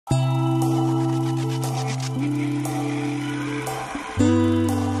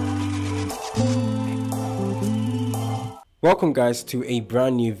Welcome guys to a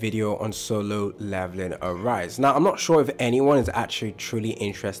brand new video on solo leveling Arise. Now I'm not sure if anyone is actually truly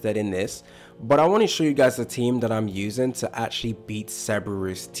interested in this, but I want to show you guys the team that I'm using to actually beat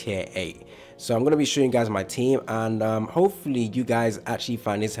Cerberus tier 8. So I'm going to be showing you guys my team, and hopefully you guys actually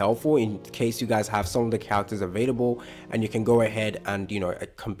find this helpful in case you guys have some of the characters available and you can go ahead and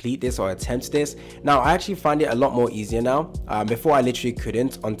complete this or attempt this. Now I actually find it a lot more easier now. Before I literally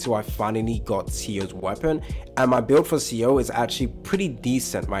couldn't until I finally got CO's weapon, and my build for CO is actually pretty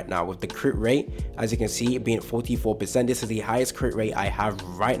decent right now with the crit rate. As you can see, it being 44%. This is the highest crit rate I have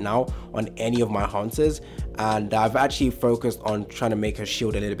right now on any of my hunters, and I've actually focused on trying to make her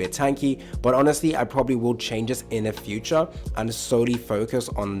shield a little bit tanky, but honestly I probably will change this in the future and solely focus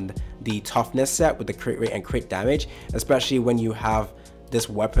on the toughness set with the crit rate and crit damage, especially when you have this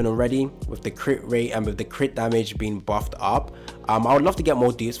weapon already with the crit rate and with the crit damage being buffed up. I would love to get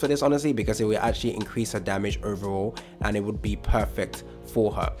more dupes for this, honestly, because it will actually increase her damage overall and it would be perfect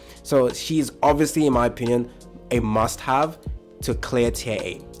for her. So she's obviously, in my opinion, a must-have to clear tier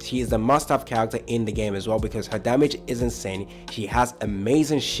 8. She is the must-have character in the game as well because her damage is insane. She has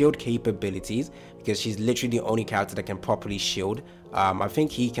amazing shield capabilities because she's literally the only character that can properly shield. I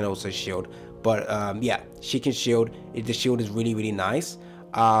think he can also shield, but yeah, she can shield. The shield is really nice.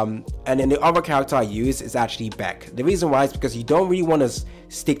 And then the other character I use is actually Beck. The reason why is because you don't really want to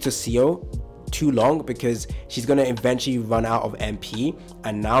stick to CO too long because she's going to eventually run out of MP,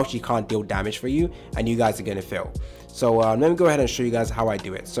 and now she can't deal damage for you and you guys are going to fail. So let me go ahead and show you guys how I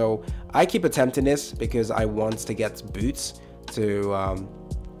do it. So I keep attempting this because I want to get boots to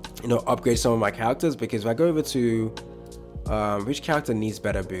upgrade some of my characters, because if I go over to which character needs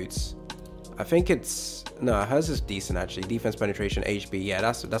better boots, I think it's, no, hers is decent actually. Defense, penetration, HP, yeah,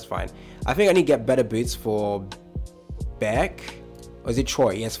 that's fine. I think I need to get better boots for Beck, or is it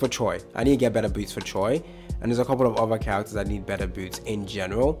Troy? Yes, for Troy. I need to get better boots for Troy, and there's a couple of other characters that need better boots in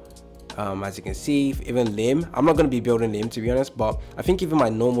general. As you can see, even Lim, I'm not going to be building Lim to be honest, but I think even my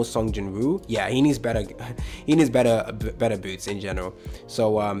normal Song Jinwoo, yeah, he needs better he needs better boots in general.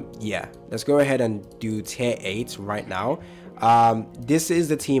 So yeah, let's go ahead and do tier 8 right now. This is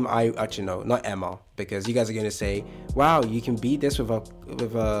the team I actually know, not Emma, because you guys are going to say, wow, you can beat this with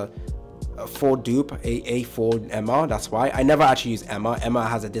a 4 dupe, a 4 Emma. That's why I never actually use Emma. Emma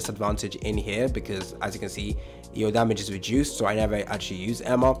has a disadvantage in here because, as you can see, your damage is reduced, so I never actually use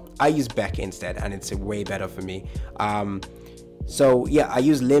Emma. I use Beck instead, and it's way better for me. So yeah, I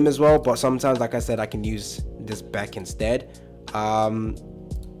use Lim as well, but sometimes, like I said, I can use this Beck instead.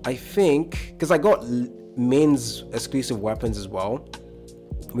 I think because I got Min's exclusive weapons as well,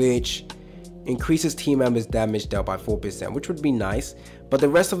 which increases team members damage dealt by 4%, which would be nice. But the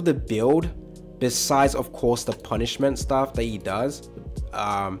rest of the build, besides of course the punishment stuff that he does,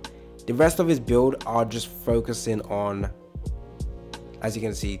 the rest of his build are just focusing on, as you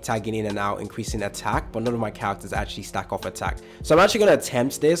can see, tagging in and out, increasing attack, but none of my characters actually stack off attack. So I'm actually going to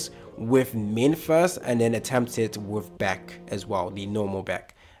attempt this with Min first, and then attempt it with Beck as well, the normal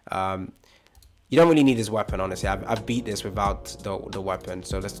Beck. You don't really need this weapon, honestly. I've beat this without the weapon,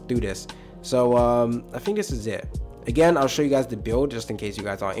 so let's do this. So I think this is it. Again, I'll show you guys the build just in case you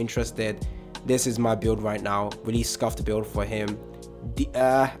guys are interested. This is my build right now, really scuffed build for him.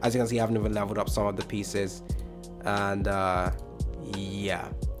 As you can see, I haven't even leveled up some of the pieces, and yeah.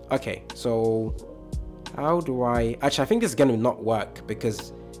 Okay, so how do I actually, I think this is gonna not work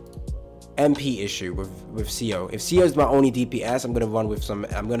because MP issue with CO. If CO is my only DPS, I'm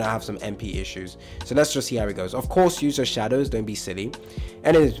gonna have some MP issues. So let's just see how it goes. Of course, use your shadows, don't be silly.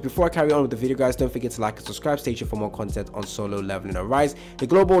 Anyways, before I carry on with the video, guys, don't forget to like and subscribe, stay tuned for more content on solo leveling Arise. The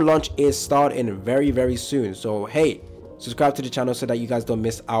global launch is starting very soon, so hey, subscribe to the channel so that you guys don't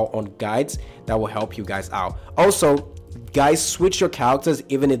miss out on guides that will help you guys out. Also, guys, switch your characters.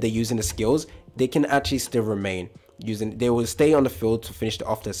 Even if they're using the skills, they can actually still remain using, they will stay on the field to finish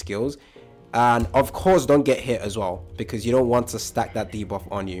off their skills. And of course, don't get hit as well, because you don't want to stack that debuff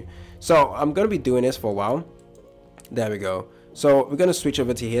on you. So I'm going to be doing this for a while. There we go. So we're going to switch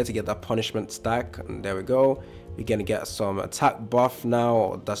over to here to get that punishment stack, and there we go. We're going to get some attack buff now,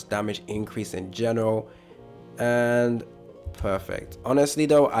 or dust damage increase in general, and perfect. Honestly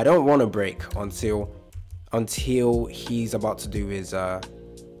though, I don't want to break until he's about to do his so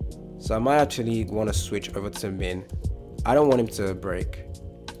I might actually want to switch over to Min. I don't want him to break.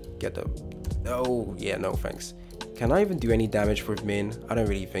 Get them. Oh yeah, no thanks. Can I even do any damage with Min? I don't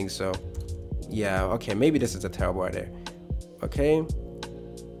really think so. Yeah, okay, maybe this is a terrible idea. Okay,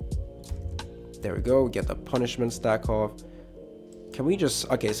 there we go. Get the punishment stack off. Can we just,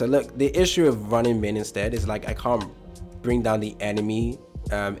 okay, so look, the issue of running Min instead is like I can't bring down the enemy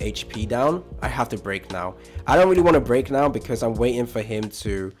HP down. I have to break now. I don't really want to break now because I'm waiting for him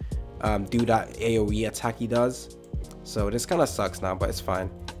to do that AoE attack he does. So this kind of sucks now, but it's fine.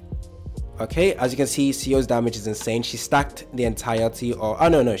 Okay, as you can see, CO's damage is insane. She stacked the entirety of... Oh,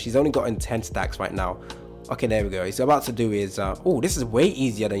 no, she's only gotten 10 stacks right now. Okay, there we go. He's about to do is... oh, this is way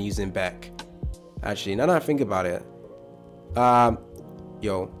easier than using Beck. Actually, now that I think about it.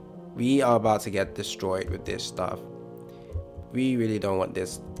 Yo, we are about to get destroyed with this stuff. We really don't want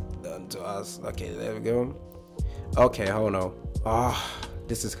this done to us. Okay, there we go. Okay, hold on. Oh,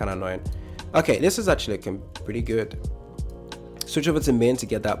 this is kind of annoying. Okay, this is actually looking pretty good. Switch over to min to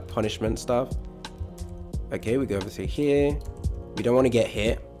get that punishment stuff. Okay, we go over to here. We don't want to get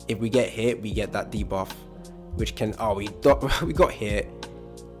hit. If we get hit, we get that debuff, which can... Oh, we got hit.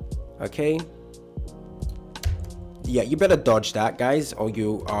 Okay. Yeah, you better dodge that, guys, or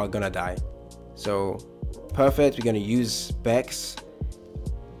you are gonna die. So, perfect. We're gonna use Bex.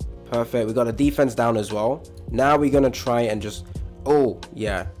 Perfect. We got a defense down as well. Now we're gonna try and just... Oh,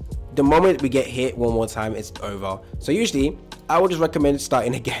 yeah. The moment we get hit one more time, it's over. So usually, I would just recommend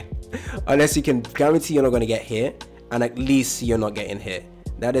starting again. Unless you can guarantee you're not going to get hit. And at least you're not getting hit.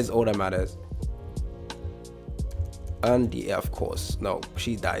 That is all that matters. And yeah, of course. No,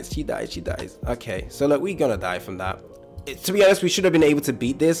 she dies. She dies. Okay, so look, we're going to die from that. To be honest, we should have been able to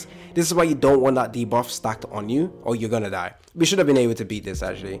beat this. This is why you don't want that debuff stacked on you, or you're going to die. We should have been able to beat this,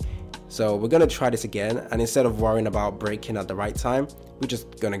 actually. So we're going to try this again. And instead of worrying about breaking at the right time, we're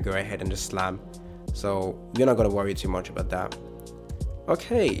just going to go ahead and just slam. So you're not going to worry too much about that.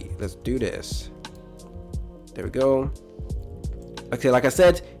 Okay, let's do this. There we go. Okay, like I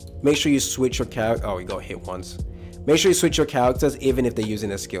said, make sure you switch your character. Oh, we got hit once. Make sure you switch your characters even if they're using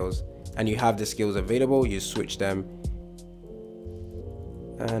their skills. And you have the skills available, you switch them.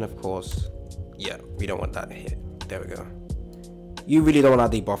 And of course, yeah, we don't want that hit. There we go. You really don't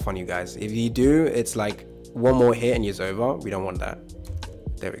want that debuff on you guys. If you do, it's like one more hit and you're over. We don't want that.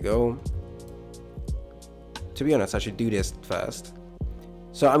 There we go. To be honest, I should do this first.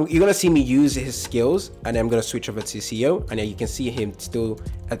 So you're going to see me use his skills, and then I'm going to switch over to CO, and then you can see him still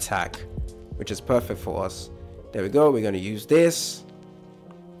attack, which is perfect for us. There we go. We're going to use this.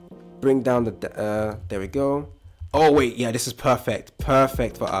 Bring down the... there we go. Oh, wait. Yeah, this is perfect.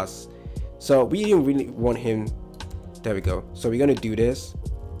 Perfect for us. So we didn't really want him... There we go. So we're going to do this.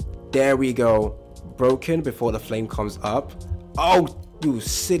 There we go. Broken before the flame comes up. Oh, you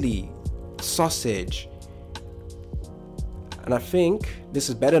silly sausage. And I think this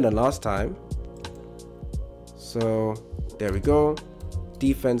is better than last time. So there we go.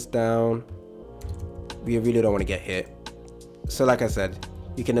 Defense down. We really don't want to get hit. So like I said,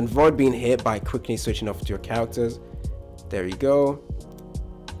 you can avoid being hit by quickly switching off to your characters. There you go.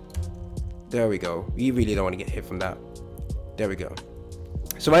 There we go. We really don't want to get hit from that. There we go.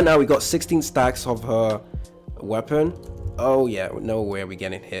 So right now we got 16 stacks of her weapon. Oh yeah, no way are we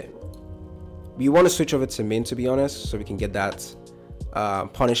getting hit. We want to switch over to min, to be honest, so we can get that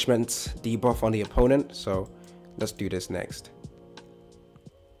punishment debuff on the opponent. So let's do this next.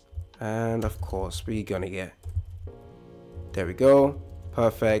 And of course we're gonna get... There we go.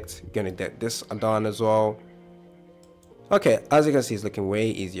 Perfect. We're gonna get this done as well. Okay, as you can see, it's looking way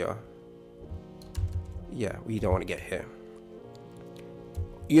easier. Yeah, we don't want to get hit.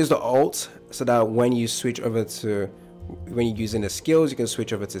 Use the alt so that when you switch over to... When you're using the skills, you can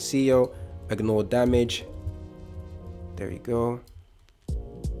switch over to CO. Ignore damage. There you go.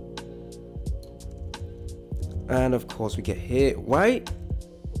 And of course we get hit. Why?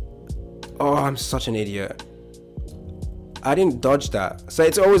 Oh, I'm such an idiot. I didn't dodge that. So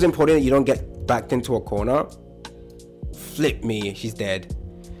it's always important that you don't get backed into a corner. Flip me, she's dead.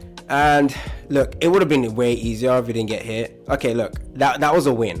 And look, it would have been way easier if we didn't get hit. Okay, look, that was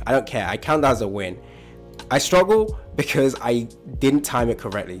a win. I don't care. I count that as a win. I struggle because I didn't time it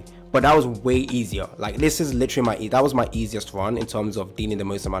correctly. But that was way easier. Like, this is literally that was my easiest run in terms of dealing the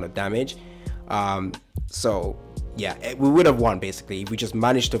most amount of damage. So yeah, we would have won basically if we just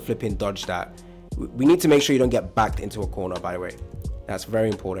managed to flip and dodge that. We need to make sure you don't get backed into a corner, by the way. That's very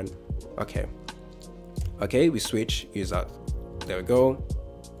important. Okay. Okay, we switch, use that. There we go.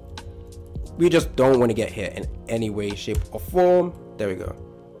 We just don't want to get hit in any way, shape, or form. There we go.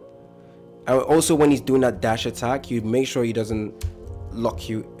 And also, when he's doing that dash attack, you make sure he doesn't lock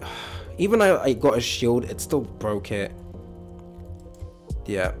you. Even though I got a shield, it still broke it.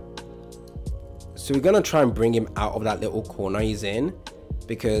 Yeah. So we're gonna try and bring him out of that little corner he's in,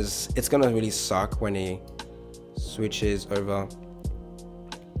 because it's gonna really suck when he switches over.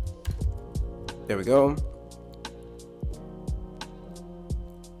 There we go.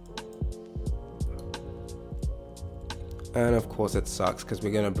 And of course it sucks because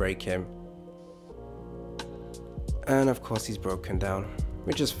we're gonna break him. And of course he's broken down,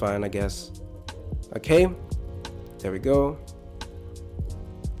 which is fine, I guess. Okay, there we go.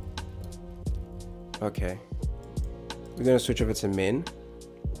 Okay, we're gonna switch over to min.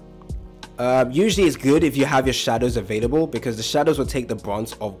 Usually it's good if you have your shadows available, because the shadows will take the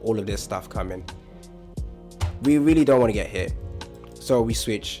brunt of all of this stuff coming. We really don't want to get hit, so we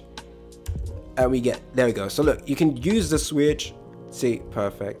switch and we get, there we go. So look, you can use the switch. See,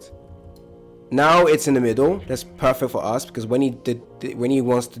 perfect. Now it's in the middle. That's perfect for us, because when he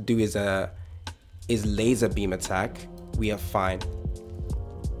wants to do his laser beam attack, we are fine.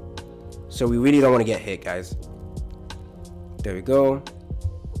 So we really don't want to get hit, guys. There we go.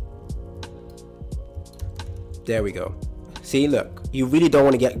 There we go. See, look, you really don't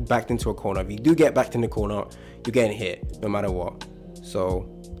want to get backed into a corner. If you do get backed in the corner, you're getting hit no matter what. So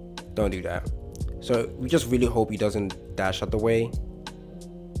don't do that. So we just really hope he doesn't dash out the way.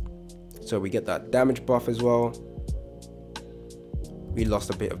 So we get that damage buff as well. We lost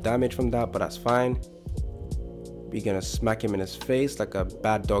a bit of damage from that, but that's fine. We're gonna smack him in his face like a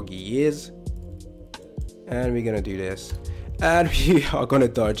bad dog he is. And we're gonna do this. And we are gonna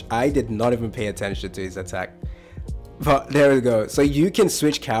dodge. I did not even pay attention to his attack. But there we go. So you can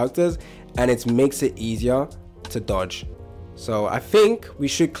switch characters and it makes it easier to dodge. So I think we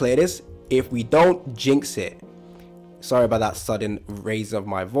should clear this if we don't jinx it. Sorry about that sudden raise of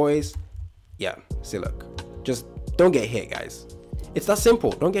my voice. Yeah, see, look, just don't get hit, guys. It's that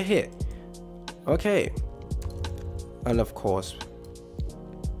simple. Don't get hit. Okay. And of course,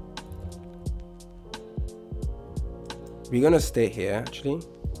 we're gonna stay here actually.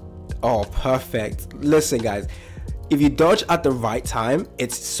 Oh, perfect. Listen, guys, if you dodge at the right time,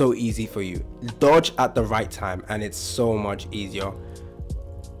 it's so easy for you. Dodge at the right time and it's so much easier.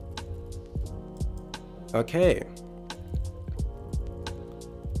 Okay.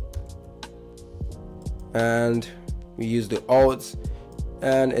 And we use the ults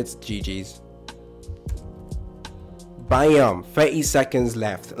and it's GG's. Bam, 30 seconds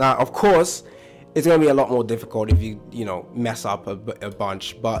left. Now, of course, it's gonna be a lot more difficult if you know, mess up a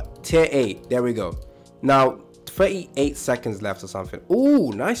bunch, but tier 8, there we go. Now 38 seconds left or something.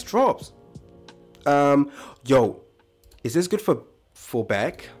 Ooh, nice drops. Yo, is this good for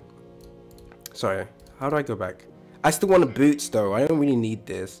back? Sorry, how do I go back? I still want the boots though. I don't really need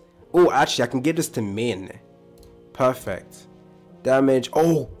this. Oh, actually I can give this to min. Perfect. Damage.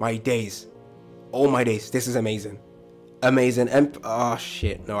 Oh my days. Oh my days, this is amazing. Amazing. And oh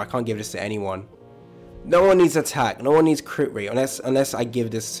shit, no, I can't give this to anyone. No one needs attack, no one needs crit rate unless I give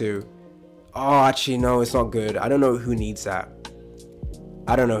this to, oh, actually no, it's not good. I don't know who needs that.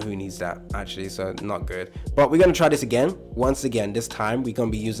 I don't know who needs that actually, so not good. But we're gonna try this again. Once again, this time we're gonna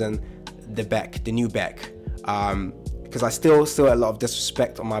be using the Beck, the new Beck, because I still a lot of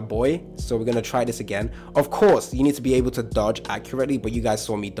disrespect on my boy. So we're gonna try this again. Of course, you need to be able to dodge accurately, but you guys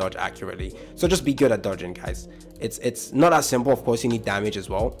saw me dodge accurately, so just be good at dodging, guys. It's not that simple. Of course, you need damage as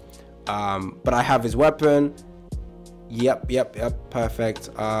well. But I have his weapon. Yep, perfect.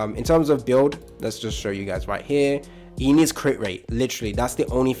 In terms of build, let's just show you guys right here. He needs crit rate, literally. That's the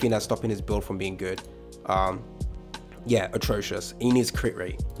only thing that's stopping his build from being good. Yeah, atrocious. He needs crit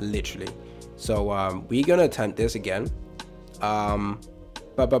rate, literally. So we're gonna attempt this again. I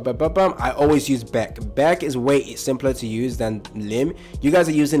always use Beck. Beck is way simpler to use than Limb. You guys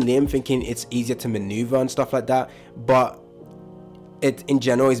are using Limb thinking it's easier to maneuver and stuff like that, but it in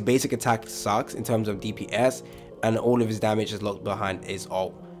general, his basic attack sucks in terms of DPS, and all of his damage is locked behind his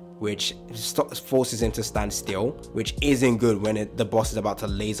ult, which forces him to stand still, which isn't good when the boss is about to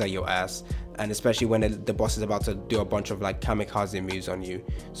laser your ass, and especially when the boss is about to do a bunch of like kamikaze moves on you.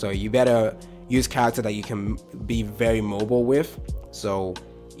 So you better use character that you can be very mobile with. So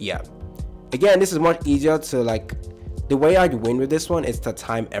yeah, again, this is much easier to like, the way I'd win with this one is to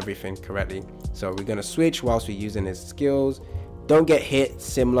time everything correctly. So we're gonna switch whilst we're using his skills. Don't get hit,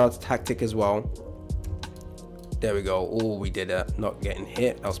 similar tactic as well. There we go. Oh, we did it. Not getting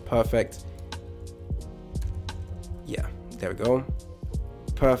hit. That was perfect. Yeah, there we go.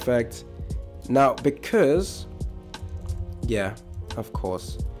 Perfect. Now, because, yeah, of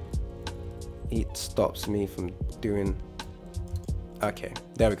course, it stops me from doing. Okay,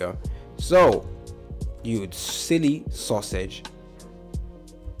 there we go. So, you silly sausage.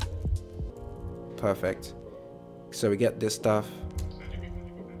 Perfect. So we get this stuff.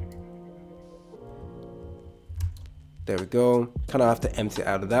 There we go. Kind of have to empty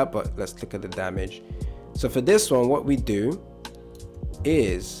out of that, but let's look at the damage. So for this one, what we do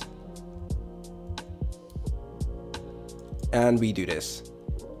is, and we do this.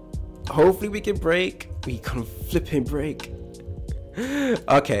 Hopefully we can break. We can flipping break.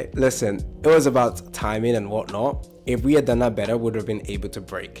 Okay, listen, it was about timing and whatnot. If we had done that better, we would have been able to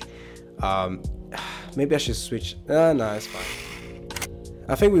break. Maybe I should switch. No, it's fine.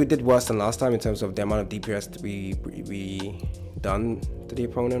 I think we did worse than last time in terms of the amount of DPS we done to the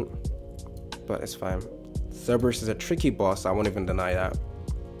opponent, but it's fine. Cerberus is a tricky boss, I won't even deny that.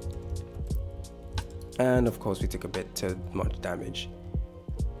 And of course we took a bit too much damage.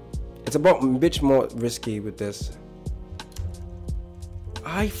 It's a bit more risky with this.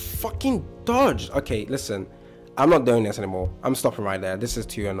 I fucking dodged. Okay, listen, I'm not doing this anymore. I'm stopping right there. This is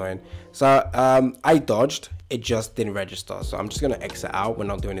too annoying. So I dodged, it just didn't register, so I'm just gonna exit out. We're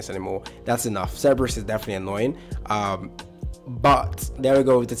not doing this anymore. That's enough. Cerberus is definitely annoying, but there we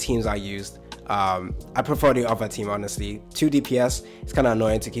go with the teams I used. I prefer the other team, honestly. 2 DPS, it's kind of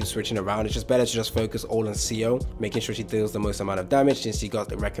annoying to keep switching around. It's just better to just focus all on CO, making sure she deals the most amount of damage since she got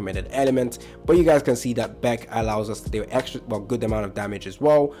the recommended element. But you guys can see that Beck allows us to do good amount of damage as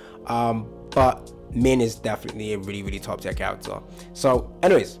well. But Min is definitely a really top tier character. So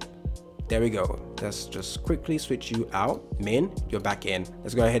anyways, there we go. Let's just quickly switch you out. Min, you're back in.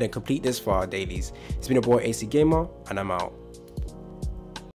 Let's go ahead and complete this for our dailies. It's been your boy AC Gamer, and I'm out.